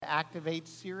Activate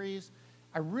series.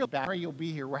 I really pray you'll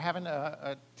be here. We're having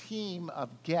a team of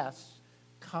guests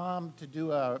come to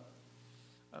do a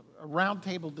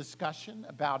roundtable discussion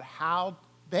about how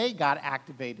they got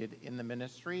activated in the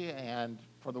ministry and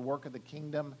for the work of the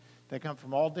kingdom. They come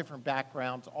from all different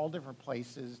backgrounds, all different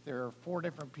places. There are 4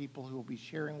 different people who will be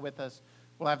sharing with us.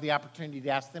 We'll have the opportunity to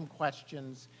ask them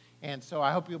questions. And so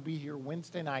I hope you'll be here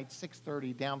Wednesday night,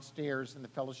 6:30, downstairs in the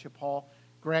fellowship hall.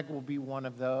 Greg will be one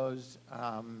of those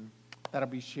that'll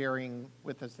be sharing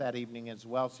with us that evening as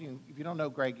well. So if you don't know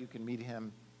Greg, you can meet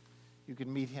him. You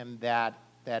can meet him that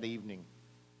evening.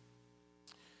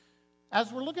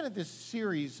 As we're looking at this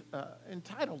series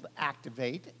entitled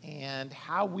Activate and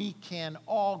how we can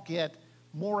all get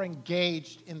more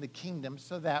engaged in the kingdom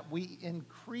so that we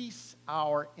increase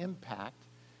our impact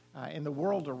in the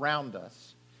world around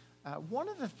us, one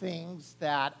of the things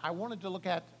that I wanted to look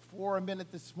at for a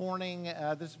minute this morning,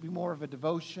 this will be more of a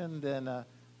devotion than a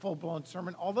full-blown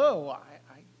sermon, although I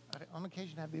on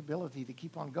occasion have the ability to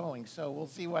keep on going, so we'll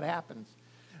see what happens.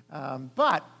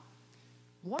 But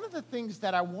one of the things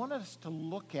that I want us to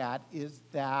look at is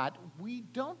that we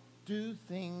don't do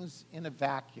things in a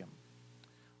vacuum.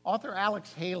 Author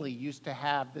Alex Haley used to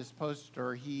have this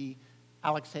poster.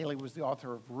 Alex Haley was the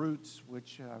author of Roots,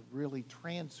 which really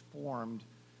transformed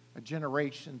a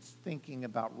generation's thinking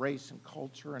about race and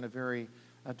culture in a very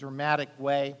dramatic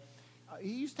way.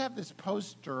 He used to have this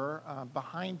poster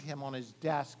behind him on his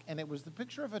desk, and it was the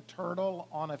picture of a turtle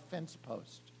on a fence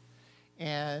post.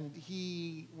 And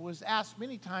he was asked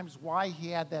many times why he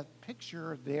had that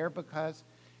picture there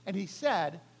and he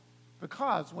said,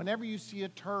 because whenever you see a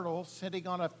turtle sitting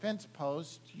on a fence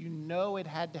post, you know it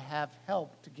had to have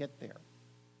help to get there.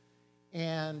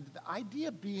 And the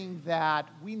idea being that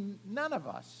none of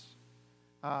us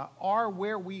are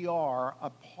where we are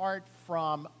apart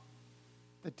from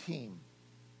the team,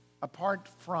 apart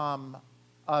from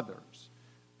others.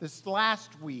 This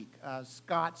last week,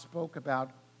 Scott spoke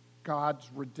about God's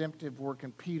redemptive work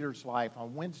in Peter's life.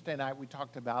 On Wednesday night, we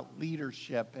talked about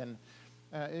leadership, and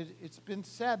it's been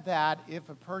said that if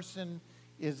a person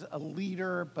is a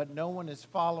leader but no one is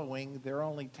following, they're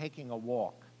only taking a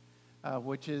walk,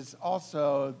 which is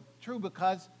also true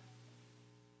because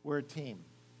we're a team.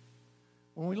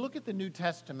 When we look at the New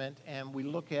Testament and we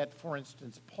look at, for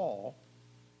instance, Paul,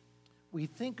 we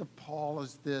think of Paul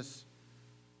as this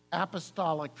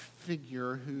apostolic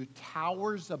figure who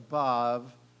towers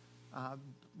above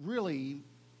really,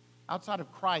 outside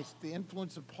of Christ, the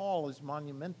influence of Paul is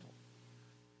monumental.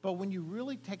 But when you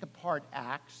really take apart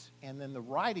Acts and then the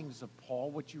writings of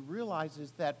Paul, what you realize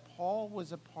is that Paul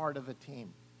was a part of a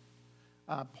team.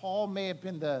 Paul may have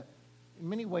been in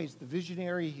many ways, the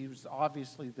visionary. He was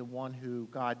obviously the one who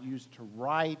God used to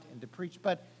write and to preach.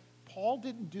 But Paul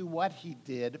didn't do what he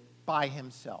did by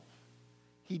himself.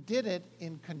 He did it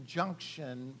in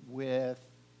conjunction with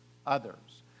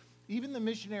others. Even the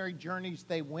missionary journeys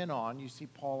they went on, you see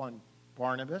Paul and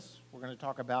Barnabas. We're going to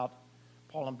talk about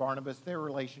Paul and Barnabas, their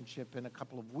relationship in a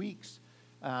couple of weeks.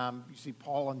 You see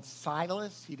Paul and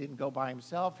Silas. He didn't go by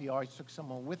himself. He always took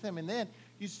someone with him. And then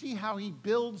you see how he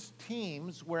builds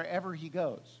teams wherever he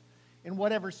goes. In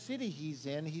whatever city he's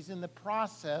in the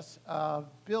process of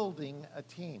building a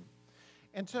team.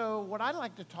 And so what I'd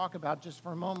like to talk about just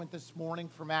for a moment this morning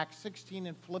from Acts 16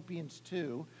 and Philippians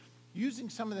 2, using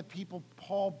some of the people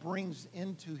Paul brings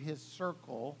into his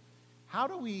circle,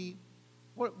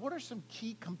 what are some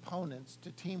key components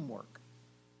to teamwork?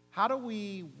 How do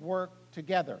we work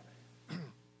together?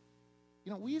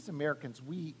 We as Americans,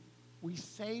 we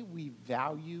say we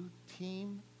value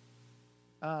team,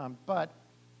 but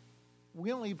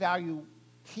we only value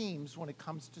teams when it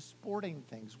comes to sporting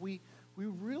things. We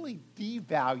really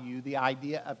devalue the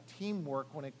idea of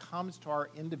teamwork when it comes to our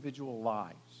individual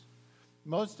lives.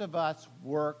 Most of us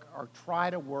work or try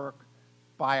to work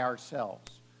by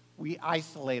ourselves. We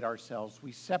isolate ourselves.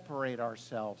 We separate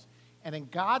ourselves. And in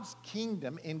God's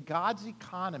kingdom, in God's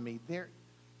economy,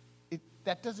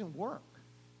 that doesn't work.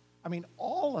 I mean,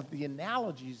 all of the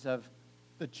analogies of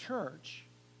the church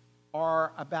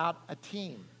are about a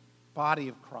team, body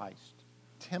of Christ,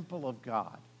 temple of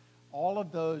God. All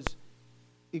of those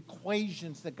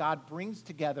equations that God brings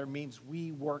together means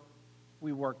we work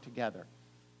together.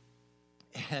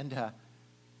 And can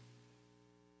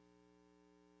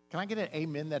I get an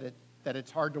amen that it's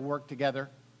hard to work together?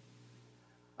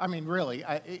 I mean, really,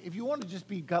 if you want to just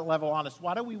be gut level honest,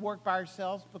 why do we work by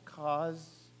ourselves? Because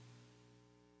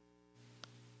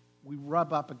we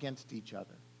rub up against each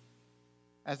other.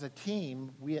 As a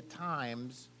team, we at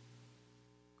times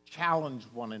challenge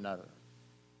one another.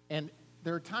 And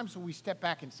there are times when we step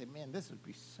back and say, man, this would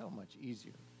be so much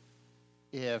easier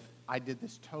if I did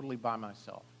this totally by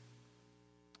myself.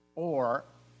 Or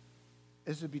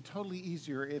this would be totally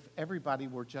easier if everybody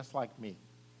were just like me.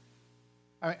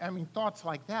 I mean, thoughts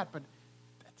like that, but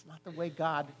that's not the way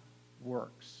God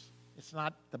works. It's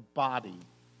not the body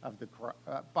of the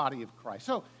body of Christ.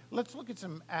 So let's look at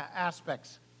some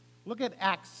aspects. Look at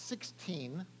Acts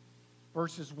 16,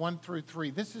 verses 1 through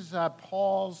 3. This is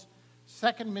Paul's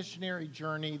second missionary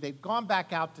journey. They've gone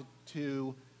back out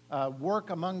to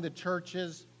work among the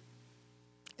churches,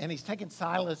 and he's taken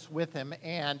Silas with him.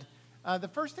 And the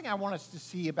first thing I want us to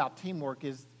see about teamwork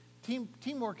is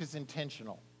teamwork is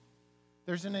intentional.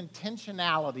 There's an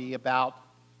intentionality about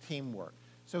teamwork.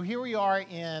 So here we are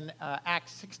in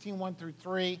Acts 16, 1 through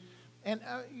 3. And,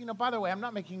 by the way, I'm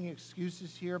not making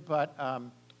excuses here, but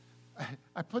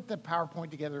I put the PowerPoint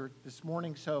together this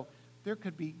morning, so there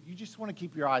could be, you just want to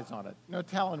keep your eyes on it. No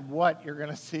telling what you're going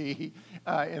to see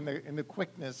in the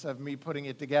quickness of me putting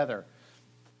it together.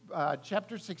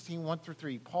 Chapter 16, 1 through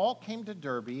 3. Paul came to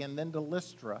Derbe and then to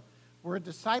Lystra, where a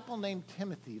disciple named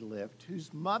Timothy lived,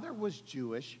 whose mother was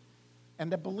Jewish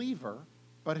and a believer,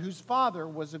 but whose father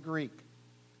was a Greek.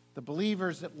 The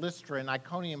believers at Lystra and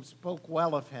Iconium spoke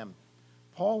well of him.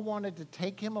 Paul wanted to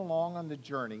take him along on the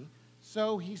journey,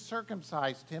 so he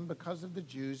circumcised him because of the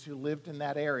Jews who lived in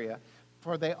that area,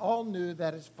 for they all knew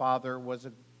that his father was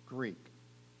a Greek.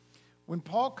 When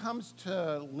Paul comes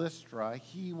to Lystra,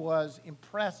 he was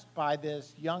impressed by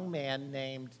this young man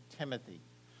named Timothy.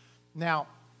 Now,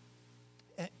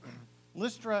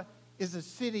 Lystra is a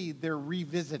city they're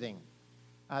revisiting.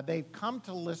 They've come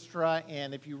to Lystra,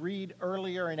 and if you read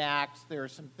earlier in Acts, there are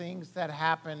some things that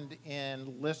happened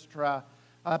in Lystra.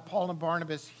 Paul and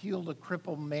Barnabas healed a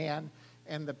crippled man,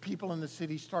 and the people in the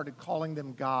city started calling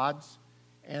them gods,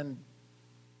 and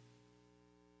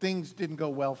things didn't go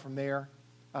well from there.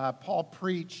 Paul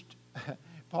preached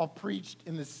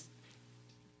in this,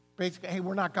 basically, hey,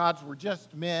 we're not gods, we're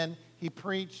just men. He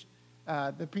preached.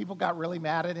 The people got really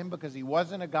mad at him because he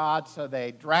wasn't a god, so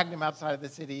they dragged him outside of the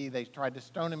city. They tried to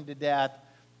stone him to death.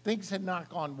 Things had not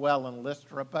gone well in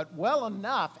Lystra, but well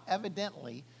enough,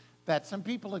 evidently, that some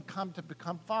people had come to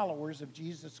become followers of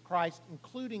Jesus Christ,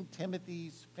 including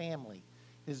Timothy's family,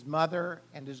 his mother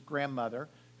and his grandmother,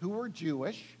 who were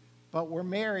Jewish, but were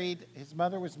married. His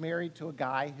mother was married to a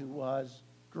guy who was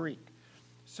Greek.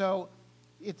 So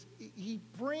he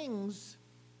brings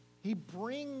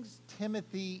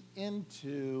Timothy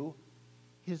into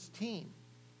his team.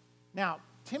 Now,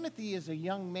 Timothy is a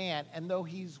young man, and though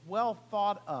he's well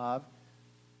thought of,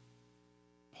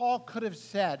 Paul could have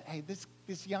said, hey, this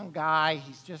young guy,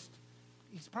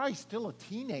 he's probably still a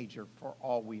teenager for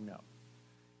all we know.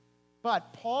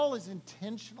 But Paul is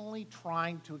intentionally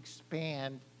trying to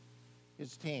expand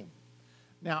his team.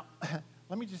 Now,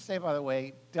 let me just say, by the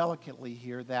way, delicately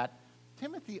here, that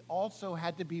Timothy also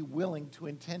had to be willing to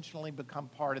intentionally become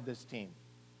part of this team.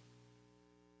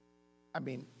 I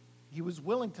mean, he was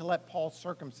willing to let Paul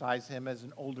circumcise him as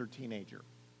an older teenager.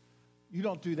 You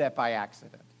don't do that by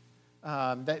accident.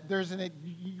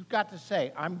 You've got to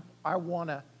say, I want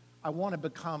to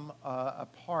become a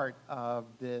part of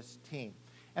this team.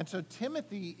 And so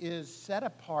Timothy is set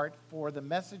apart for the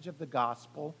message of the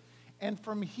gospel. And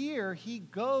from here, he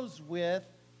goes with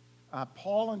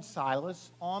Paul and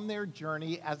Silas on their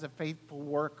journey as a faithful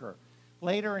worker.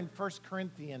 Later in 1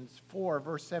 Corinthians 4,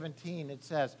 verse 17, it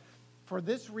says, "For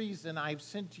this reason I've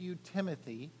sent to you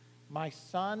Timothy, my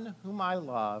son whom I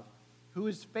love, who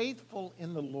is faithful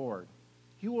in the Lord.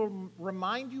 He will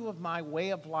remind you of my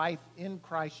way of life in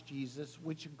Christ Jesus,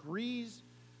 which agrees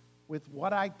with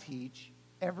what I teach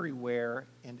everywhere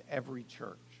in every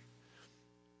church."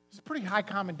 It's a pretty high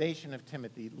commendation of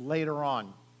Timothy later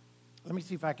on. Let me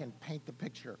see if I can paint the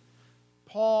picture.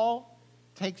 Paul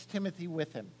takes Timothy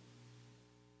with him.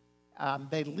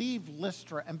 They leave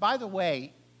Lystra. And by the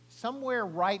way, somewhere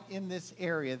right in this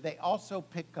area, they also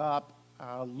pick up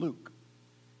Luke.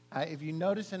 If you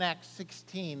notice in Acts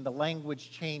 16, the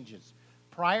language changes.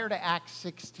 Prior to Acts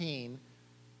 16,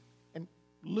 and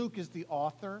Luke is the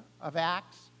author of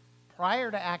Acts, prior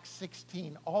to Acts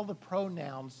 16, all the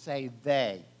pronouns say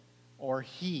they or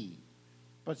he.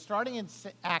 But starting in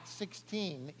Acts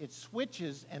 16, it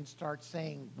switches and starts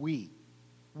saying we.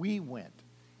 We went.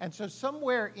 And so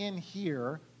somewhere in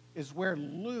here is where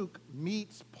Luke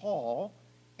meets Paul,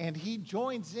 and he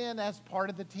joins in as part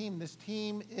of the team. This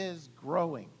team is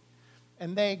growing.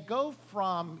 And they go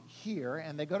from here,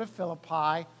 and they go to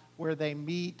Philippi, where they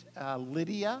meet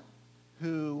Lydia,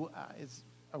 who is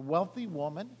a wealthy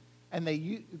woman, and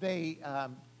they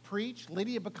preach.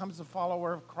 Lydia becomes a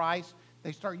follower of Christ.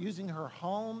 They start using her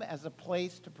home as a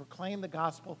place to proclaim the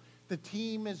gospel. The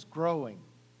team is growing.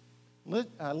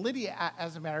 Lydia,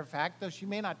 as a matter of fact, though she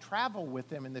may not travel with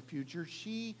them in the future,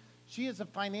 she is a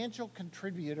financial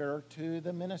contributor to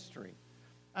the ministry.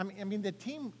 I mean, the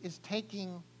team is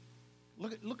taking,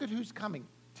 look at who's coming.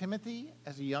 Timothy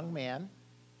as a young man.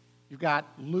 You've got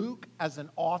Luke as an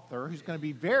author who's going to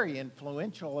be very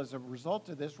influential as a result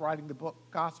of this, writing the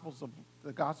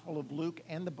Gospel of Luke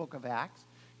and the book of Acts.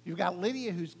 You've got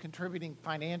Lydia who's contributing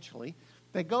financially.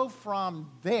 They go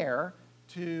from there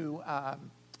to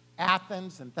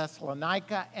Athens and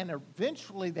Thessalonica, and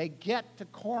eventually they get to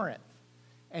Corinth.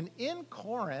 And in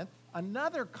Corinth,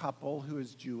 another couple who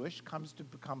is Jewish comes to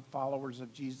become followers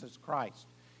of Jesus Christ,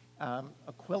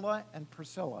 Aquila and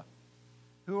Priscilla,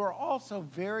 who are also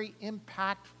very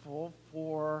impactful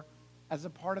as a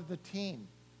part of the team.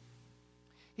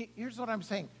 Here's what I'm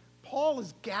saying. Paul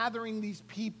is gathering these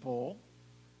people.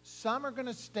 Some are going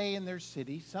to stay in their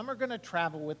city. Some are going to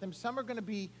travel with them. Some are going to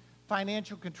be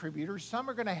financial contributors. Some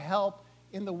are going to help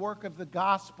in the work of the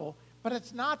gospel. But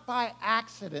it's not by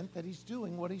accident that he's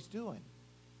doing what he's doing.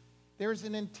 There's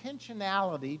an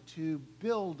intentionality to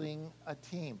building a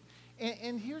team.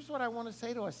 And here's what I want to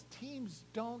say to us. Teams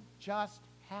don't just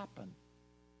happen.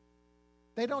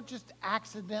 They don't just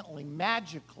accidentally,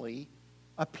 magically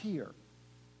appear.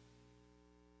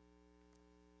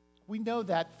 We know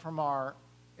that from our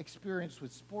experience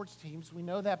with sports teams. We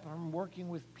know that from working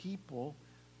with people.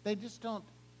 They just don't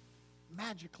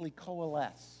magically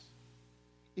coalesce.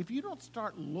 If you don't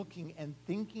start looking and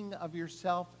thinking of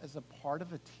yourself as a part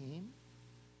of a team,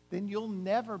 then you'll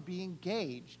never be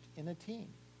engaged in a team.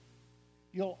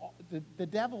 The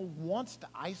devil wants to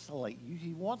isolate you.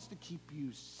 He wants to keep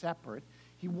you separate.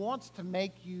 He wants to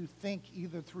make you think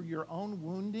either through your own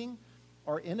wounding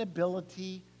or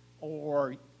inability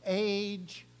or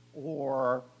age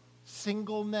or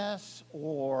singleness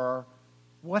or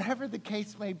whatever the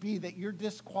case may be, that you're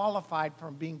disqualified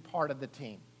from being part of the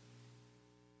team.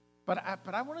 But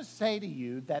I want to say to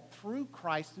you that through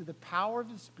Christ, through the power of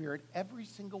the Spirit, every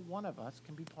single one of us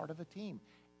can be part of a team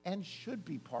and should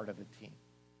be part of a team.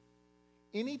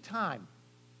 Anytime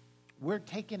we're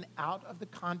taken out of the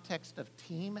context of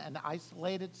team and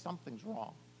isolated, something's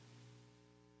wrong.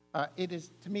 It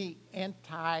is, to me,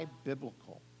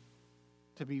 anti-biblical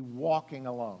to be walking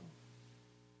alone.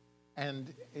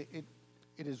 And it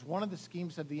is one of the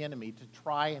schemes of the enemy to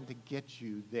try and to get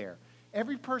you there.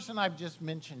 Every person I've just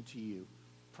mentioned to you,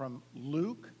 from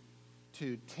Luke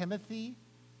to Timothy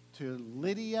to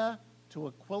Lydia to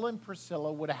Aquila and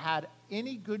Priscilla, would have had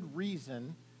any good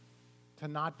reason to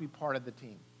not be part of the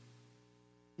team.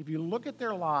 If you look at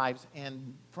their lives,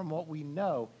 and from what we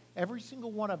know, every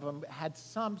single one of them had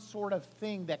some sort of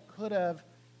thing that could have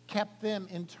kept them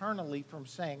internally from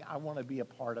saying, I want to be a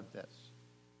part of this.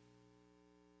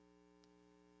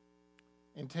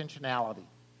 Intentionality.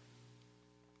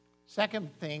 Second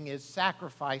thing is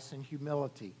sacrifice and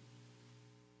humility.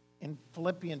 In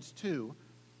Philippians 2,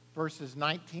 verses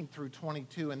 19 through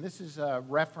 22, and this is a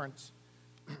reference.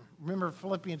 Remember,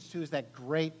 Philippians 2 is that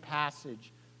great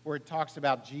passage where it talks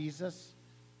about Jesus.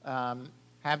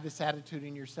 Have this attitude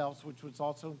in yourselves, which was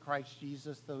also in Christ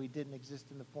Jesus, though he didn't exist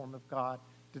in the form of God,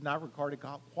 did not regard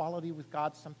equality with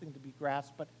God something to be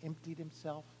grasped, but emptied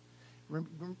himself.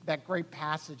 Remember that great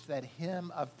passage, that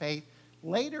hymn of faith.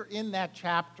 Later in that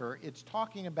chapter, it's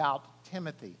talking about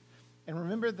Timothy. And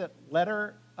remember that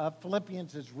letter of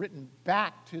Philippians is written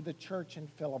back to the church in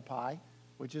Philippi,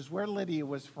 which is where Lydia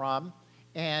was from.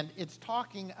 And it's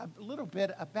talking a little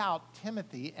bit about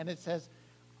Timothy. And it says,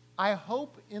 I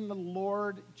hope in the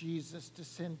Lord Jesus to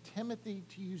send Timothy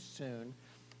to you soon,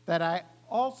 that I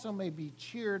also may be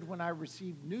cheered when I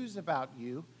receive news about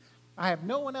you. I have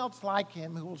no one else like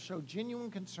him who will show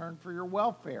genuine concern for your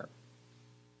welfare.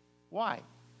 Why?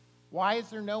 Why is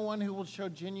there no one who will show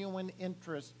genuine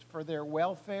interest for their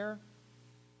welfare?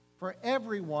 For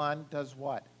everyone does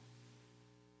what?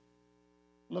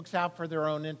 Looks out for their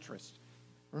own interest.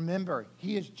 Remember,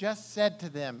 he has just said to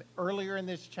them earlier in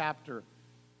this chapter,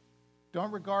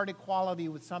 don't regard equality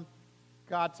with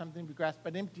God something to be grasped,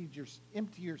 but empty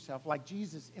yourself like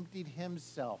Jesus emptied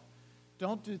himself.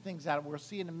 Don't do things we'll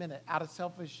see in a minute, out of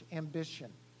selfish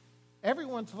ambition.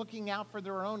 Everyone's looking out for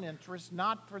their own interests,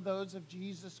 not for those of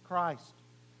Jesus Christ.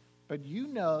 But you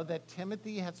know that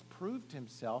Timothy has proved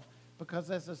himself,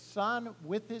 because as a son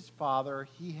with his father,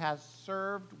 he has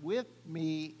served with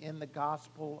me in the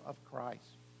gospel of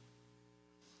Christ.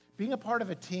 Being a part of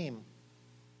a team,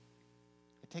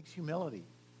 it takes humility.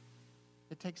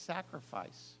 It takes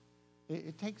sacrifice.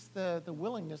 It takes the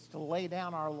willingness to lay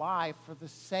down our life for the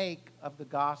sake of the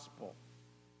gospel.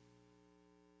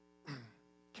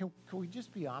 Can we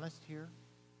just be honest here?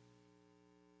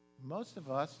 most of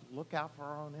us look out for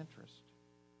our own interest.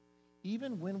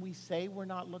 Even when we say we're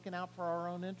not looking out for our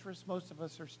own interest, most of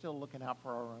us are still looking out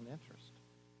for our own interest.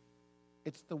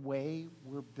 It's the way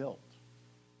we're built.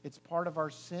 It's part of our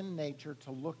sin nature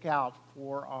to look out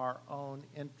for our own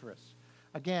interests.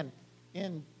 Again,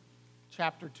 in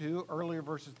chapter 2, earlier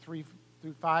verses 3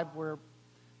 through 5, where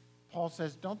Paul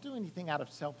says, don't do anything out of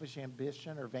selfish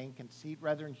ambition or vain conceit.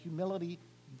 Rather, in humility,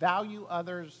 value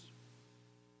others,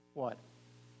 what?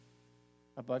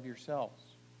 Above yourselves.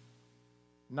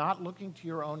 Not looking to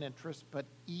your own interests, but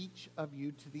each of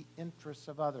you to the interests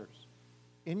of others.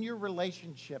 In your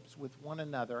relationships with one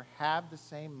another, have the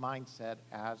same mindset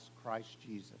as Christ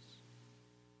Jesus.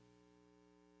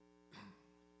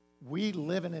 We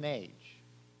live in an age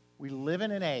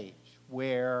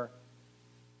where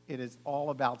it is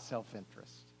all about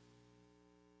self-interest.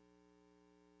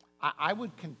 I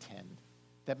would contend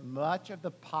that much of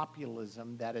the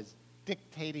populism that is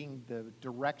dictating the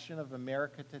direction of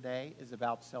America today is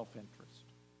about self-interest.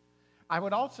 I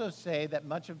would also say that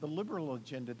much of the liberal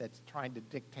agenda that's trying to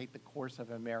dictate the course of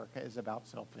America is about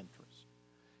self-interest.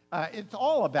 It's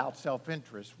all about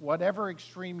self-interest, whatever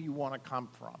extreme you want to come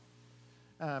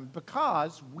from,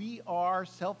 because we are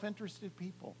self-interested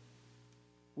people.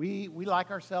 We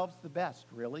like ourselves the best,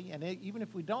 really, and even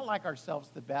if we don't like ourselves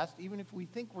the best, even if we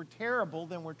think we're terrible,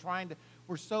 then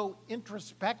we're so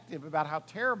introspective about how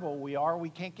terrible we are, we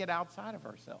can't get outside of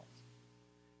ourselves.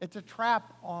 It's a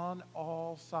trap on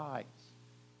all sides.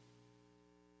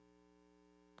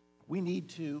 We need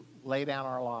to lay down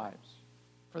our lives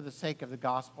for the sake of the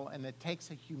gospel, and it takes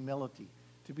a humility.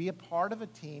 To be a part of a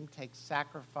team takes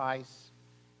sacrifice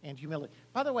and humility.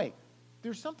 By the way,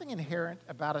 there's something inherent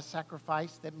about a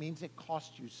sacrifice that means it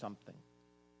costs you something.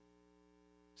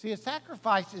 See, a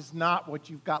sacrifice is not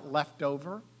what you've got left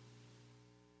over.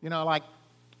 You know, like,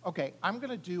 okay, I'm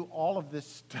going to do all of this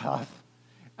stuff,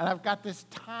 and I've got this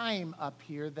time up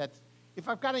here that's, if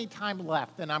I've got any time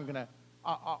left, then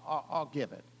I'll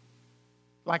give it.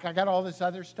 Like I got all this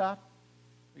other stuff.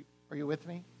 Are you with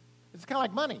me? It's kind of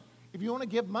like money. If you want to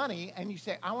give money and you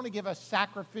say, I want to give a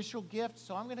sacrificial gift,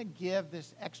 so I'm going to give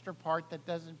this extra part that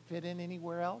doesn't fit in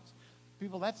anywhere else.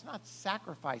 People, that's not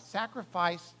sacrifice.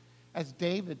 Sacrifice, as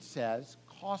David says,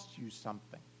 costs you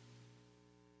something.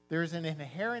 There's an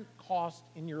inherent cost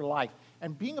in your life.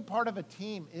 And being a part of a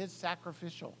team is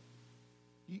sacrificial.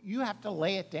 You have to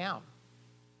lay it down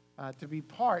to be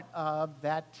part of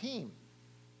that team.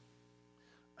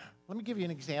 Let me give you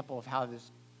an example of how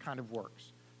this kind of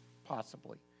works,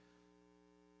 possibly.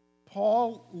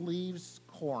 Paul leaves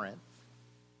Corinth,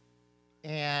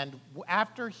 and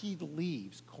after he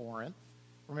leaves Corinth,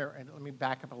 remember, and let me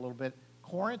back up a little bit.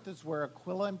 Corinth is where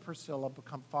Aquila and Priscilla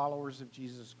become followers of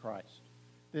Jesus Christ,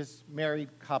 this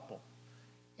married couple.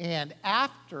 And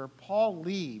after Paul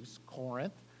leaves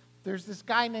Corinth, there's this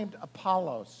guy named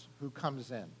Apollos who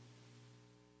comes in.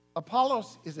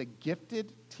 Apollos is a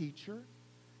gifted teacher.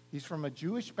 He's from a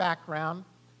Jewish background,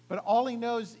 but all he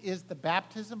knows is the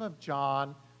baptism of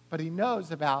John, but he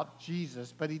knows about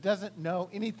Jesus, but he doesn't know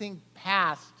anything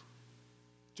past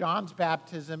John's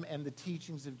baptism and the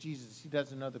teachings of Jesus. He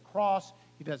doesn't know the cross.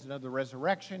 He doesn't know the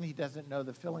resurrection. He doesn't know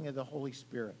the filling of the Holy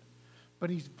Spirit. But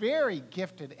he's very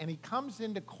gifted, and he comes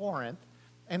into Corinth,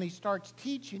 and he starts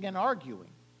teaching and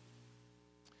arguing.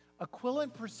 Aquila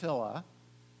and Priscilla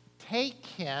take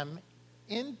him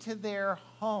into their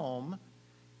home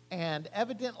and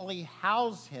evidently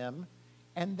house him,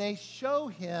 and they show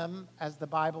him, as the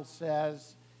Bible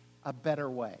says, a better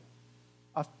way,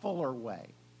 a fuller way,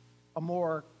 a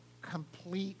more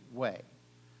complete way.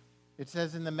 It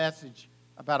says in the Message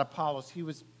about Apollos,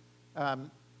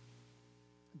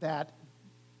 that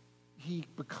he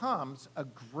becomes a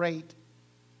great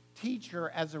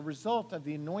teacher as a result of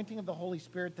the anointing of the Holy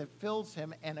Spirit that fills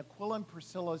him, and Aquila and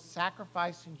Priscilla's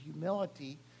sacrifice and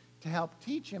humility to help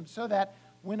teach him, so that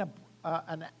when a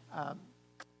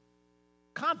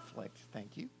conflict,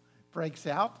 breaks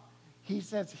out, he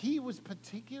says he was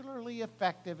particularly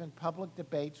effective in public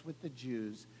debates with the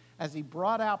Jews as he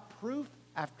brought out proof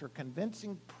after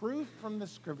convincing proof from the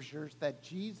Scriptures that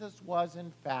Jesus was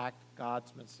in fact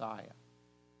God's Messiah.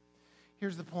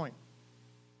 Here's the point.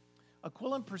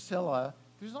 Aquila and Priscilla,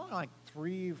 there's only like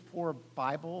 3 or 4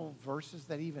 Bible verses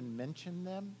that even mention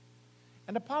them.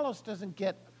 And Apollos doesn't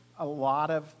get a lot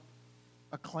of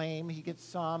acclaim. He gets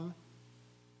some.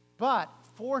 But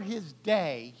for his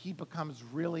day, he becomes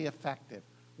really effective.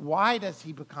 Why does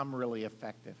he become really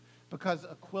effective? Because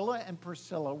Aquila and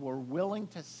Priscilla were willing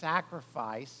to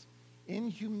sacrifice in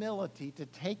humility to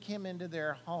take him into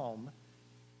their home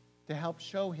to help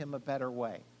show him a better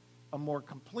way, a more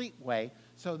complete way,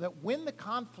 so that when the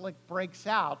conflict breaks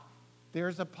out,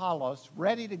 there's Apollos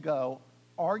ready to go,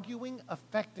 arguing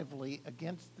effectively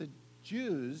against the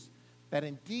Jews that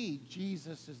indeed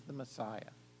Jesus is the Messiah.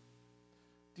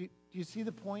 Do you see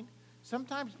the point?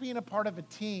 Sometimes being a part of a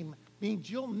team means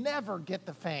you'll never get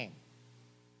the fame.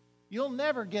 You'll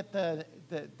never get the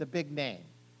big name.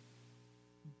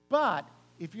 But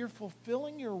if you're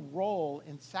fulfilling your role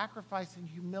in sacrifice and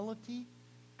humility,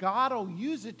 God will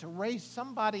use it to raise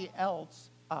somebody else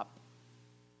up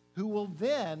who will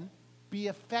then be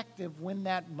effective when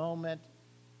that moment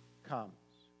comes.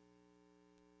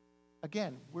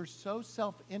 Again, we're so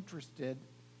self-interested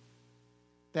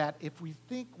that if we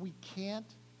think we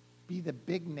can't be the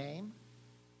big name,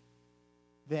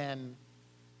 then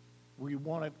we're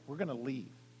going to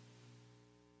leave.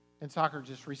 In soccer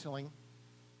just recently,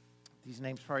 these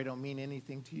names probably don't mean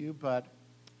anything to you, but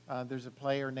there's a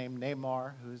player named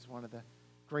Neymar, who's one of the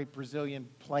great Brazilian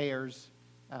players,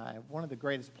 one of the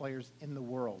greatest players in the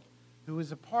world, who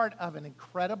is a part of an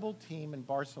incredible team in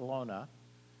Barcelona,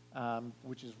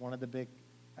 which is one of the big,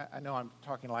 I know I'm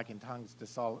talking like in tongues to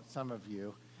some of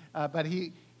you, but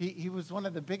he was one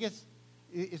of the biggest,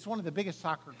 it's one of the biggest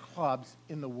soccer clubs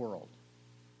in the world.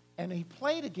 And he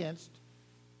played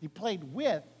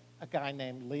with a guy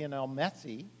named Lionel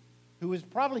Messi, who is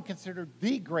probably considered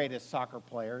the greatest soccer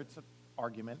player, it's an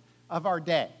argument, of our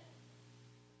day.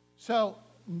 So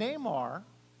Neymar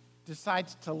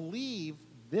decides to leave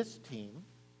this team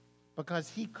because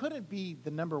he couldn't be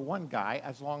the number one guy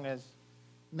as long as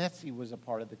Messi was a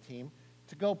part of the team,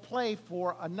 to go play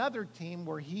for another team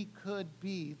where he could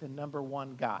be the number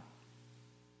one guy.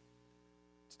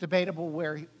 It's debatable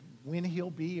when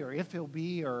he'll be or if he'll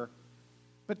be,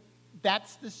 but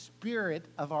that's the spirit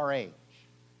of our age.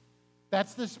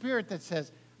 That's the spirit that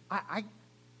says,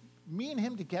 me and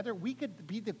him together, we could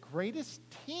be the greatest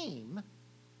team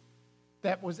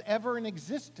that was ever in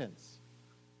existence.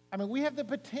 I mean, we have the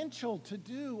potential to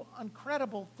do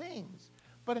incredible things.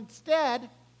 But instead,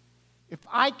 if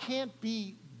I can't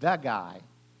be the guy,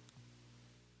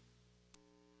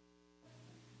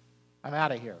 I'm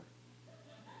out of here.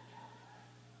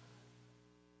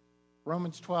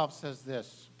 Romans 12 says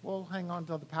this. We'll hang on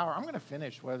till the power. I'm going to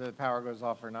finish whether the power goes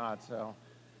off or not. So,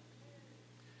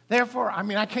 therefore,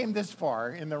 I came this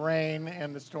far in the rain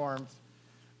and the storms.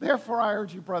 Therefore, I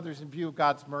urge you, brothers, in view of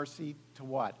God's mercy, to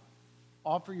what?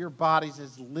 Offer your bodies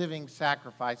as living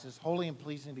sacrifices, holy and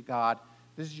pleasing to God.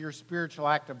 This is your spiritual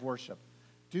act of worship.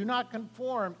 Do not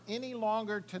conform any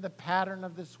longer to the pattern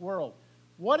of this world.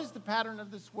 What is the pattern of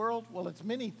this world? Well, it's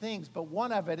many things, but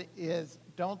one of it is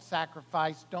don't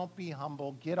sacrifice, don't be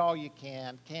humble, get all you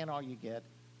can all you get,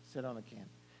 sit on the can.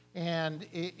 And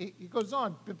it goes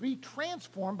on, but be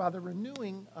transformed by the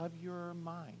renewing of your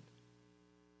mind.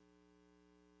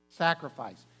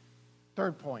 Sacrifice.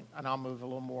 Third point, and I'll move a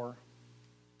little more.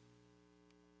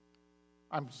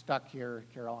 I'm stuck here,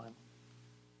 Caroline.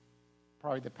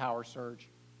 Probably the power surge.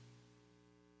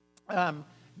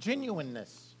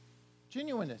 Genuineness.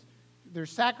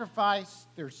 There's sacrifice,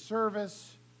 there's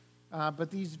service,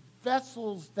 but these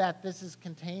vessels that this is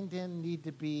contained in need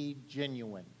to be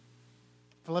genuine.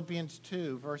 Philippians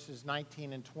 2, verses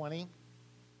 19 and 20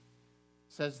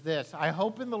 says this, I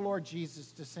hope in the Lord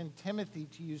Jesus to send Timothy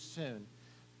to you soon,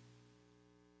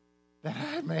 that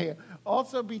I may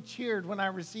also be cheered when I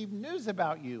receive news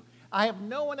about you. I have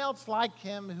no one else like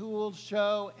him who will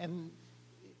show, and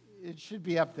it should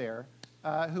be up there,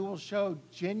 who will show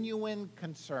genuine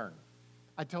concern.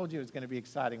 I told you it was going to be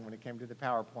exciting when it came to the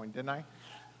PowerPoint, didn't I?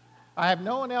 I have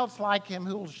no one else like him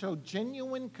who will show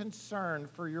genuine concern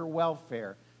for your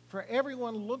welfare. For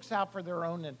everyone looks out for their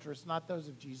own interests, not those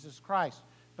of Jesus Christ.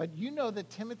 But you know that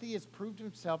Timothy has proved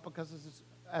himself because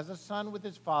as a son with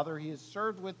his father, he has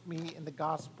served with me in the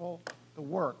gospel, the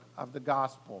work of the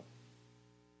gospel.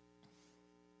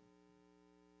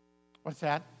 What's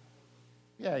that?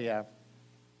 Yeah.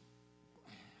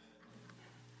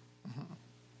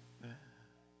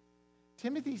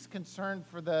 Timothy's concern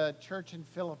for the church in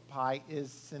Philippi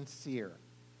is sincere.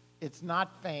 It's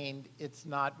not feigned. It's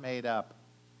not made up.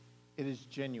 It is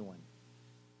genuine.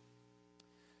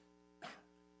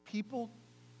 People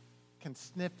can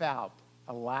sniff out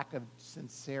a lack of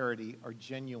sincerity or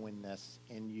genuineness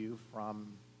in you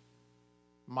from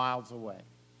miles away.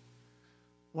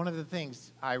 One of the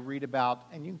things I read about,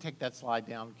 and you can take that slide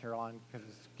down, Caroline, because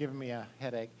it's giving me a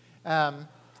headache.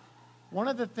 One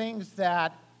of the things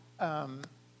that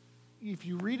if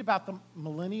you read about the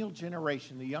millennial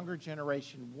generation, the younger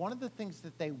generation, one of the things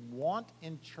that they want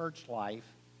in church life,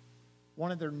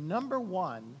 one of their number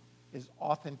one is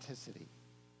authenticity.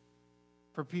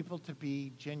 For people to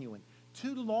be genuine.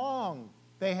 Too long,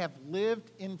 they have lived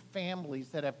in families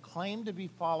that have claimed to be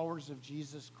followers of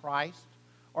Jesus Christ,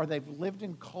 or they've lived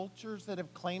in cultures that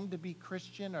have claimed to be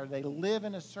Christian, or they live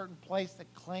in a certain place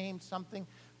that claims something.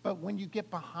 But when you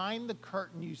get behind the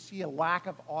curtain, you see a lack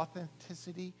of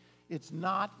authenticity. It's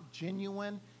not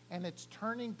genuine, and it's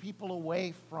turning people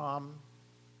away from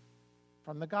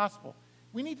the gospel.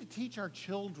 We need to teach our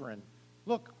children,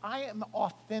 look, I am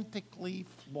authentically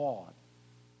flawed.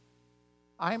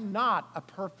 I am not a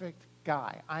perfect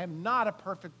guy. I am not a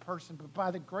perfect person, but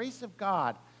by the grace of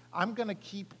God, I'm going to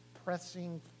keep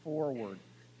pressing forward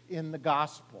in the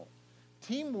gospel.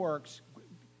 Teamwork,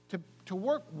 to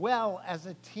work well as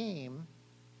a team,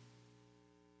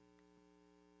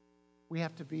 we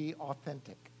have to be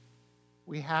authentic.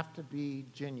 We have to be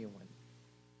genuine.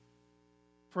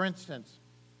 For instance,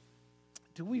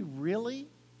 do we really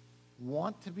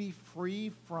want to be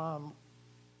free from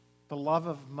the love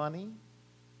of money?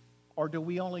 Or do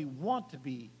we only want to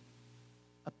be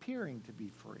appearing to be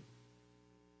free?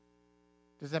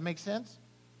 Does that make sense?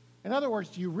 In other words,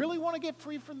 do you really want to get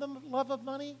free from the love of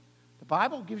money? The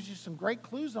Bible gives you some great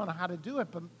clues on how to do it,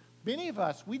 but many of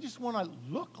us, we just want to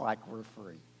look like we're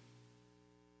free.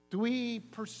 Do we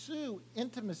pursue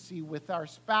intimacy with our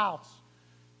spouse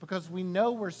because we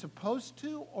know we're supposed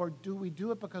to, or do we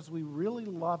do it because we really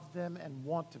love them and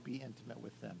want to be intimate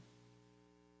with them?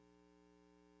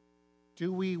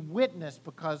 Do we witness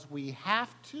because we have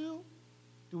to?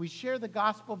 Do we share the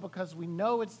gospel because we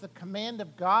know it's the command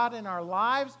of God in our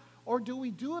lives? Or do we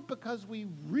do it because we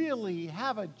really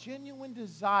have a genuine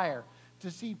desire to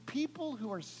see people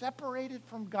who are separated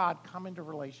from God come into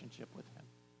relationship with Him?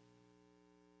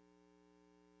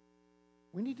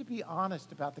 We need to be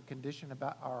honest about the condition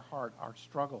about our heart, our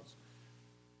struggles.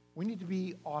 We need to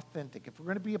be authentic. If we're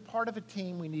going to be a part of a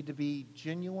team, we need to be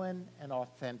genuine and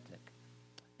authentic.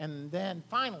 And then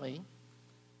finally,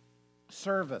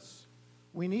 service.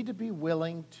 We need to be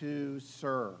willing to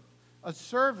serve. A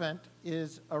servant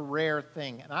is a rare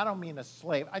thing, and I don't mean a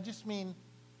slave. I just mean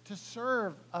to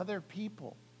serve other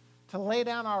people. To lay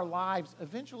down our lives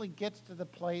eventually gets to the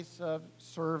place of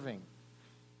serving.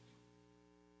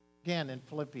 Again, in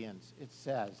Philippians, it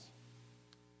says,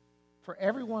 "For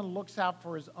everyone looks out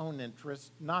for his own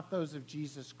interests, not those of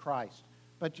Jesus Christ.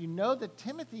 But you know that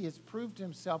Timothy has proved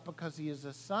himself because he is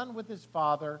a son with his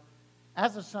father.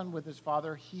 As a son with his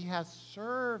father, he has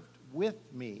served with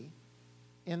me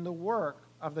in the work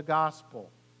of the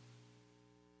gospel."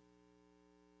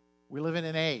 We live in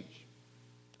an age,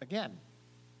 again,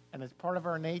 and it's part of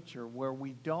our nature where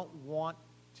we don't want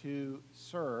to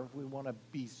serve, we want to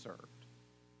be served.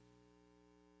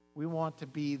 We want to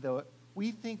be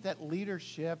we think that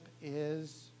leadership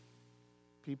is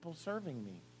people serving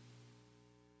me.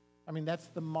 I mean, that's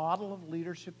the model of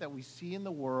leadership that we see in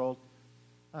the world.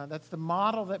 That's the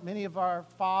model that many of our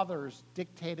fathers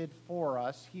dictated for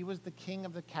us. He was the king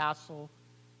of the castle.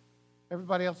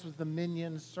 Everybody else was the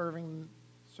minions serving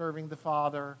the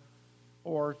father.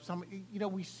 Or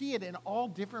we see it in all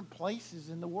different places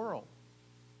in the world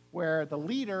where the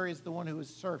leader is the one who is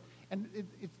served. And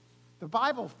the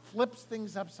Bible flips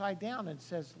things upside down and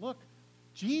says, look,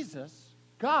 Jesus,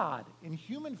 God in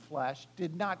human flesh,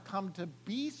 did not come to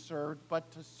be served,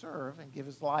 but to serve and give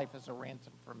his life as a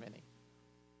ransom for many.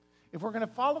 If we're going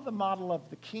to follow the model of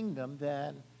the kingdom,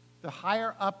 then the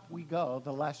higher up we go,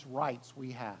 the less rights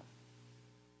we have,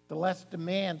 the less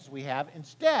demands we have.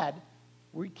 Instead,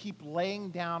 we keep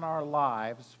laying down our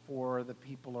lives for the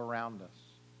people around us.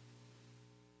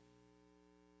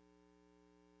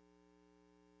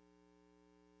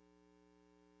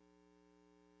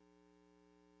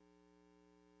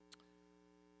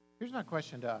 Here's my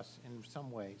question to us in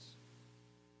some ways.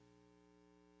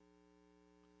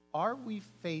 Are we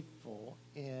faithful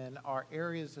in our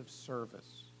areas of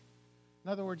service?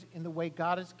 In other words, in the way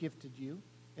God has gifted you,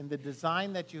 in the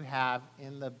design that you have,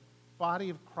 in the body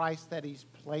of Christ that He's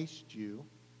placed you?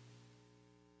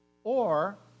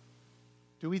 Or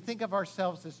do we think of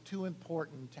ourselves as too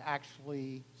important to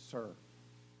actually serve?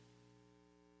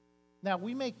 Now,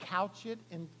 we may couch it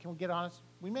in, can we get honest?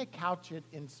 We may couch it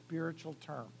in spiritual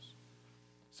terms.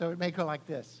 So it may go like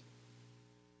this.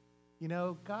 You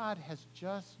know, God has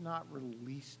just not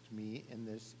released me in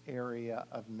this area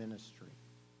of ministry.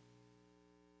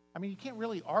 I mean, you can't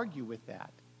really argue with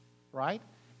that, right?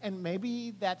 And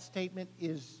maybe that statement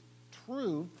is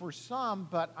true for some,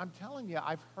 but I'm telling you,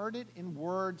 I've heard it in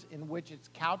words in which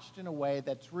it's couched in a way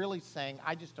that's really saying,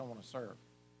 I just don't want to serve.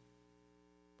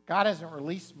 God hasn't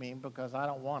released me because I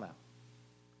don't want to.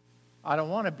 I don't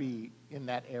want to be in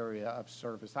that area of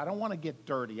service. I don't want to get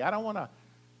dirty. I don't want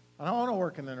I don't want to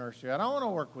work in the nursery. I don't want to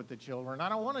work with the children. I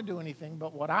don't want to do anything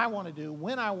but what I want to do,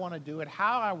 when I want to do it,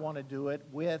 how I want to do it,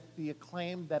 with the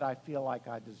acclaim that I feel like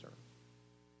I deserve.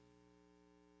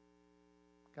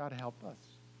 God help us.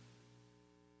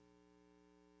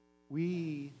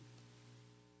 We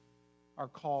are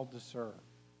called to serve,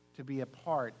 to be a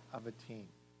part of a team.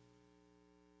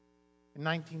 In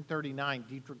 1939,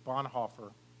 Dietrich Bonhoeffer,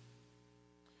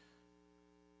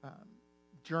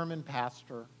 German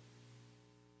pastor,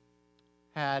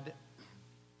 had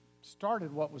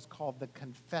started what was called the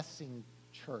Confessing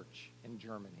Church in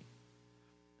Germany.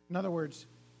 In other words,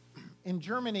 in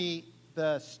Germany,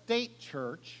 the state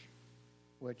church,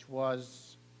 which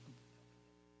was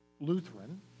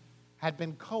Lutheran, had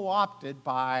been co-opted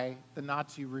by the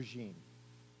Nazi regime.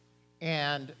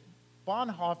 And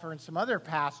Bonhoeffer and some other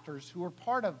pastors who were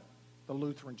part of the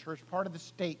Lutheran church, part of the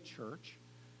state church,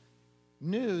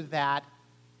 knew that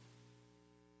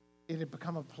it had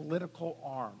become a political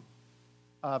arm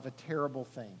of a terrible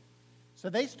thing. So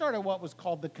they started what was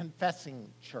called the Confessing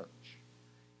Church.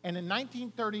 And in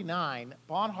 1939,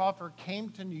 Bonhoeffer came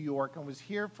to New York and was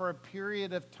here for a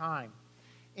period of time.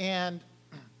 And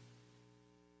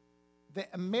the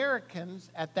Americans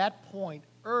at that point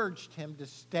urged him to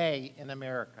stay in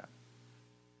America,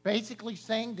 basically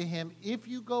saying to him, if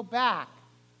you go back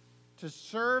to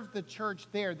serve the church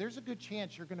there, there's a good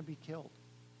chance you're going to be killed.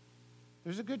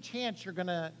 There's a good chance you're going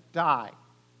to die.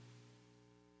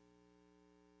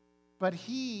 But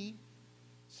he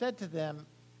said to them,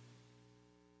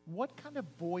 what kind of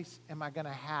voice am I going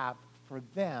to have for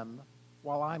them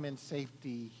while I'm in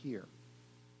safety here?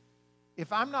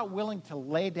 If I'm not willing to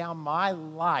lay down my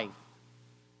life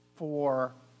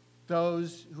for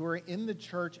those who are in the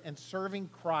church and serving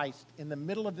Christ in the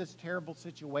middle of this terrible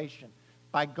situation,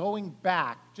 by going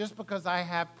back just because I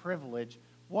have privilege,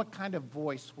 what kind of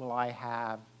voice will I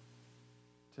have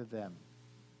to them?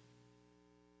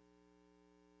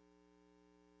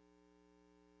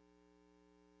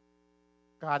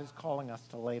 God is calling us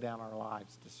to lay down our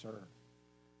lives to serve,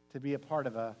 to be part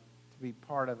of a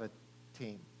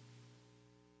team.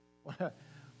 One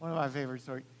of my favorite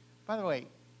stories. By the way,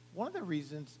 one of the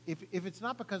reasons, if it's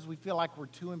not because we feel like we're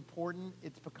too important,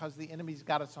 it's because the enemy's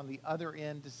got us on the other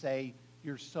end to say,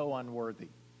 you're so unworthy.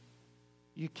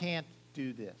 You can't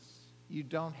do this. You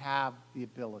don't have the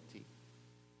ability.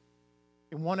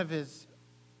 In one of his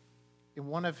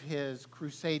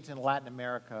crusades in Latin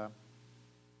America,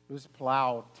 Luis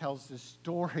Palau tells this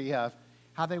story of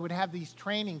how they would have these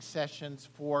training sessions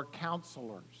for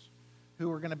counselors who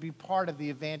were going to be part of the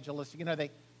evangelistic. You know,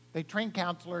 they train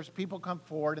counselors, people come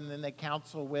forward, and then they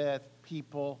counsel with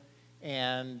people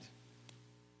and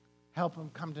help them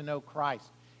come to know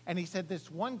Christ. And he said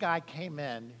this one guy came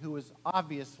in who was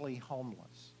obviously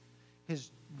homeless.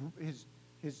 His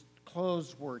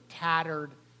clothes were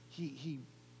tattered. He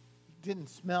didn't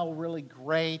smell really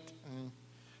great. And,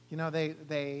 you know,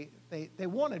 they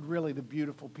wanted really the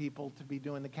beautiful people to be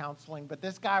doing the counseling, but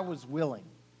this guy was willing.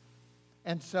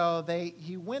 And so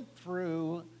he went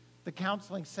through the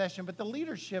counseling session, but the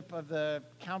leadership of the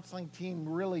counseling team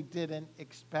really didn't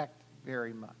expect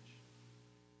very much.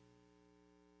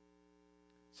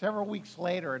 Several weeks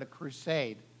later at a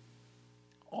crusade,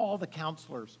 all the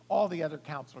counselors, all the other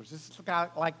counselors, this is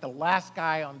like the last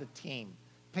guy on the team,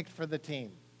 picked for the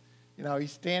team. You know,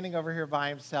 he's standing over here by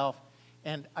himself,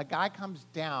 and a guy comes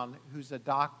down who's a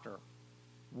doctor,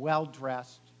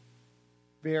 well-dressed,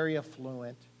 very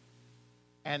affluent,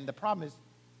 and the problem is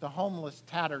the homeless,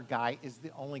 tattered guy is the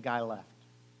only guy left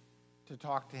to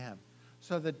talk to him.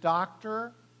 So the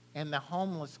doctor and the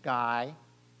homeless guy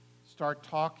start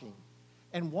talking.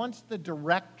 And once the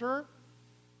director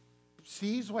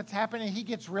sees what's happening, he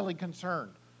gets really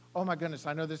concerned. Oh my goodness,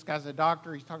 I know this guy's a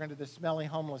doctor. He's talking to this smelly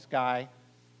homeless guy,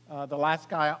 the last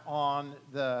guy on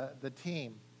the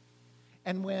team.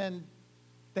 And when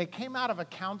they came out of a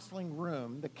counseling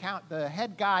room, the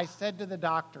head guy said to the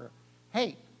doctor,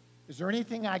 hey, is there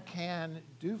anything I can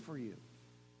do for you?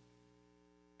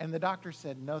 And the doctor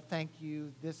said, no, thank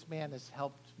you. This man has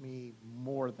helped me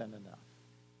more than enough.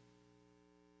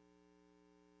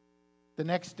 The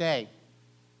next day,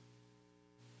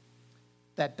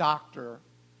 that doctor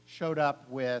showed up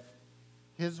with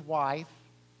his wife,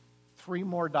 3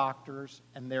 more doctors,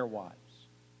 and their wives.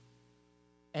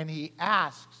 And he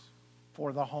asks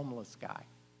for the homeless guy.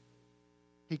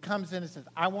 He comes in and says,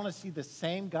 I want to see the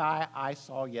same guy I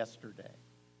saw yesterday.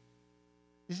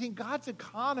 You see, in God's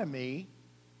economy,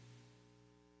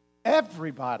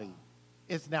 everybody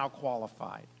is now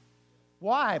qualified.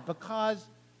 Why? Because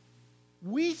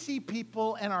we see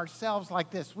people and ourselves like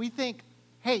this. We think,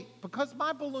 hey, because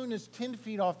my balloon is 10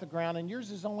 feet off the ground and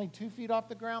yours is only 2 feet off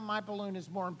the ground, my balloon is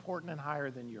more important and higher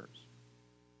than yours.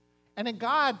 And in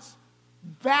God's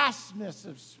vastness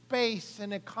of space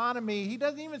and economy, he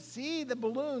doesn't even see the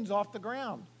balloons off the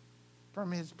ground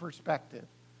from his perspective.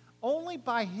 Only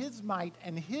by his might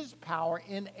and his power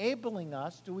enabling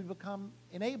us do we become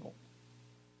enabled.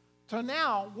 So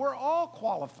now we're all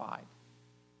qualified.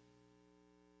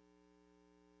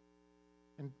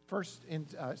 In 2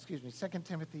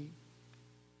 Timothy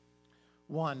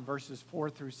 1, verses 4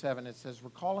 through 7, it says,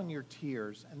 recalling your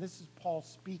tears, and this is Paul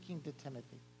speaking to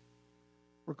Timothy.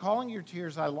 Recalling your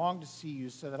tears, I long to see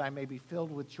you so that I may be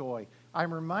filled with joy.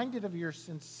 I'm reminded of your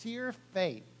sincere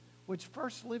faith, which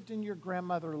first lived in your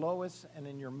grandmother Lois and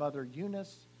in your mother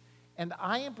Eunice, and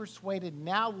I am persuaded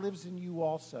now lives in you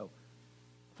also.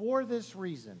 For this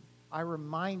reason, I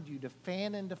remind you to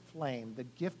fan into flame the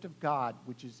gift of God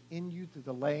which is in you through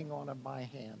the laying on of my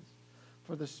hands.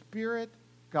 For the Spirit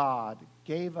God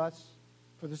gave us,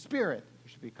 there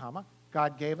should be a comma,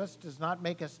 God gave us does not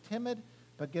make us timid,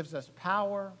 but gives us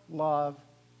power, love,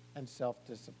 and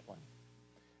self-discipline.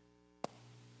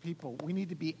 People, we need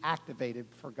to be activated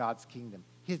for God's kingdom.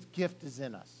 His gift is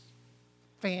in us.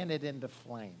 Fan it into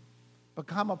flame.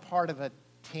 Become a part of a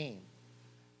team.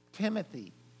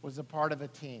 Timothy was a part of a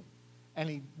team, and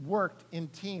he worked in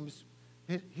teams.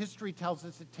 History tells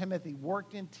us that Timothy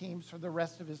worked in teams for the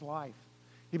rest of his life.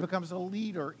 He becomes a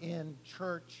leader in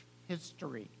church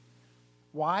history.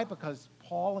 Why? Because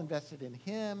Paul invested in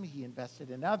him, he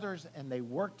invested in others, and they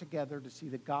worked together to see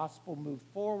the gospel move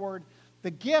forward.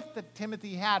 The gift that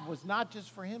Timothy had was not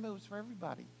just for him, it was for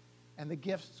everybody. And the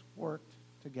gifts worked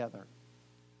together.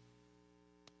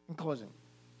 In closing,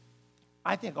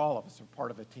 I think all of us are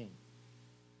part of a team.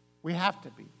 We have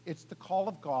to be. It's the call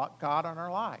of God on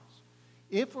our lives.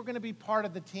 If we're going to be part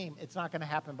of the team, it's not going to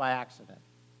happen by accident.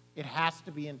 It has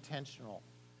to be intentional.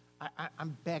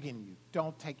 I'm begging you,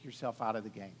 don't take yourself out of the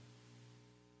game.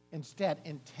 Instead,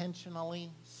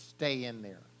 intentionally stay in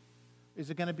there.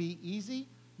 Is it going to be easy?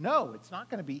 No, it's not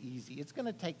going to be easy. It's going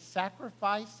to take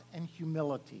sacrifice and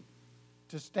humility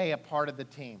to stay a part of the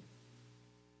team.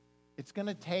 It's going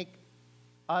to take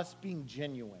us being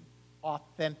genuine,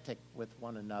 authentic with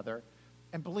one another.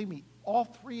 And believe me, all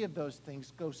three of those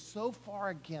things go so far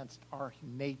against our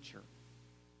nature.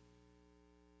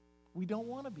 We don't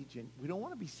want to be genuine. We don't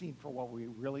want to be seen for what we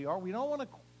really are. We don't want to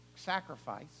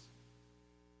sacrifice.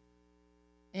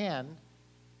 And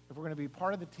if we're going to be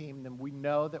part of the team, then we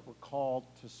know that we're called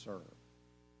to serve.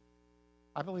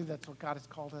 I believe that's what God has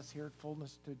called us here at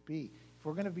Fullness to be. If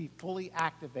we're going to be fully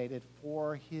activated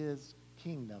for his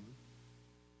kingdom,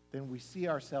 then we see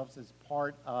ourselves as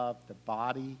part of the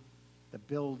body, the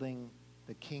building,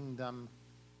 the kingdom,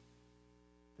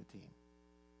 the team.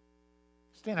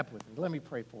 Stand up with me. Let me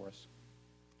pray for us.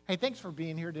 Hey, thanks for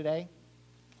being here today.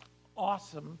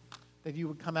 Awesome that you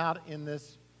would come out in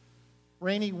this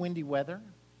rainy, windy weather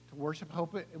to worship.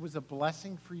 Hope it was a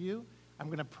blessing for you. I'm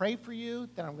going to pray for you,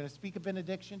 then I'm going to speak a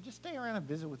benediction. Just stay around and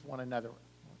visit with one another.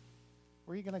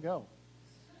 Where are you going to go?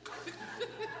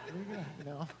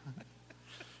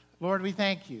 Lord, we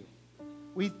thank you.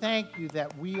 We thank you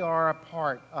that we are a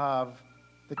part of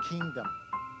the kingdom.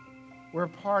 We're a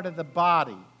part of the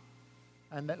body.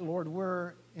 And that, Lord,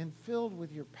 we're filled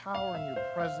with your power and your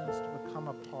presence to become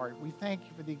a part. We thank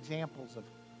you for the examples of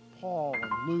Paul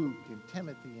and Luke and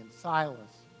Timothy and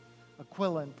Silas,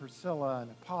 Aquila and Priscilla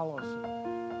and Apollos.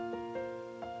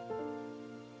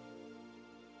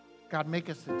 God, make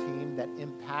us a team that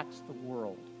impacts the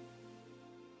world.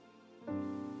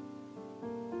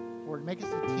 Lord, make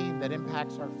us a team that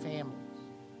impacts our families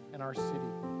and our city.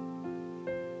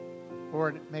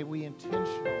 Lord, may we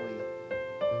intentionally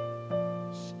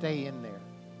stay in there.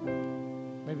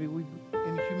 Maybe we,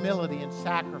 in humility and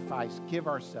sacrifice, give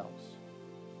ourselves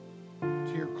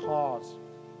to your cause.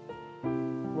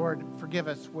 Lord, forgive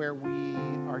us where we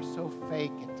are so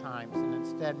fake at times, and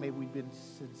instead may we be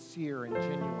sincere and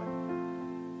genuine.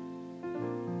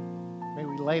 May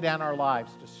we lay down our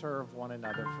lives to serve one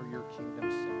another for your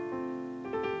kingdom's sake.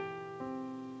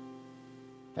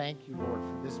 Thank you, Lord,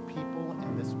 for this people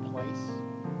and this place,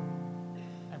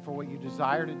 and for what you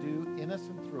desire to do in us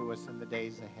and through us in the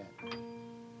days ahead.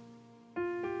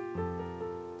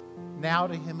 Now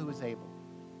to him who is able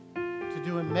to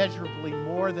do immeasurably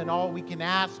more than all we can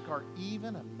ask or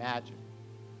even imagine,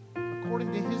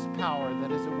 according to his power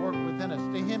that is at work within us.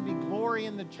 To him be glory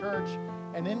in the church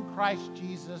and in Christ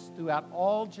Jesus throughout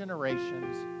all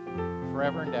generations,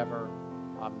 forever and ever.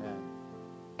 Amen.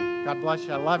 God bless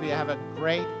you. I love you. Have a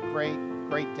great, great,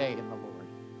 great day in the Lord.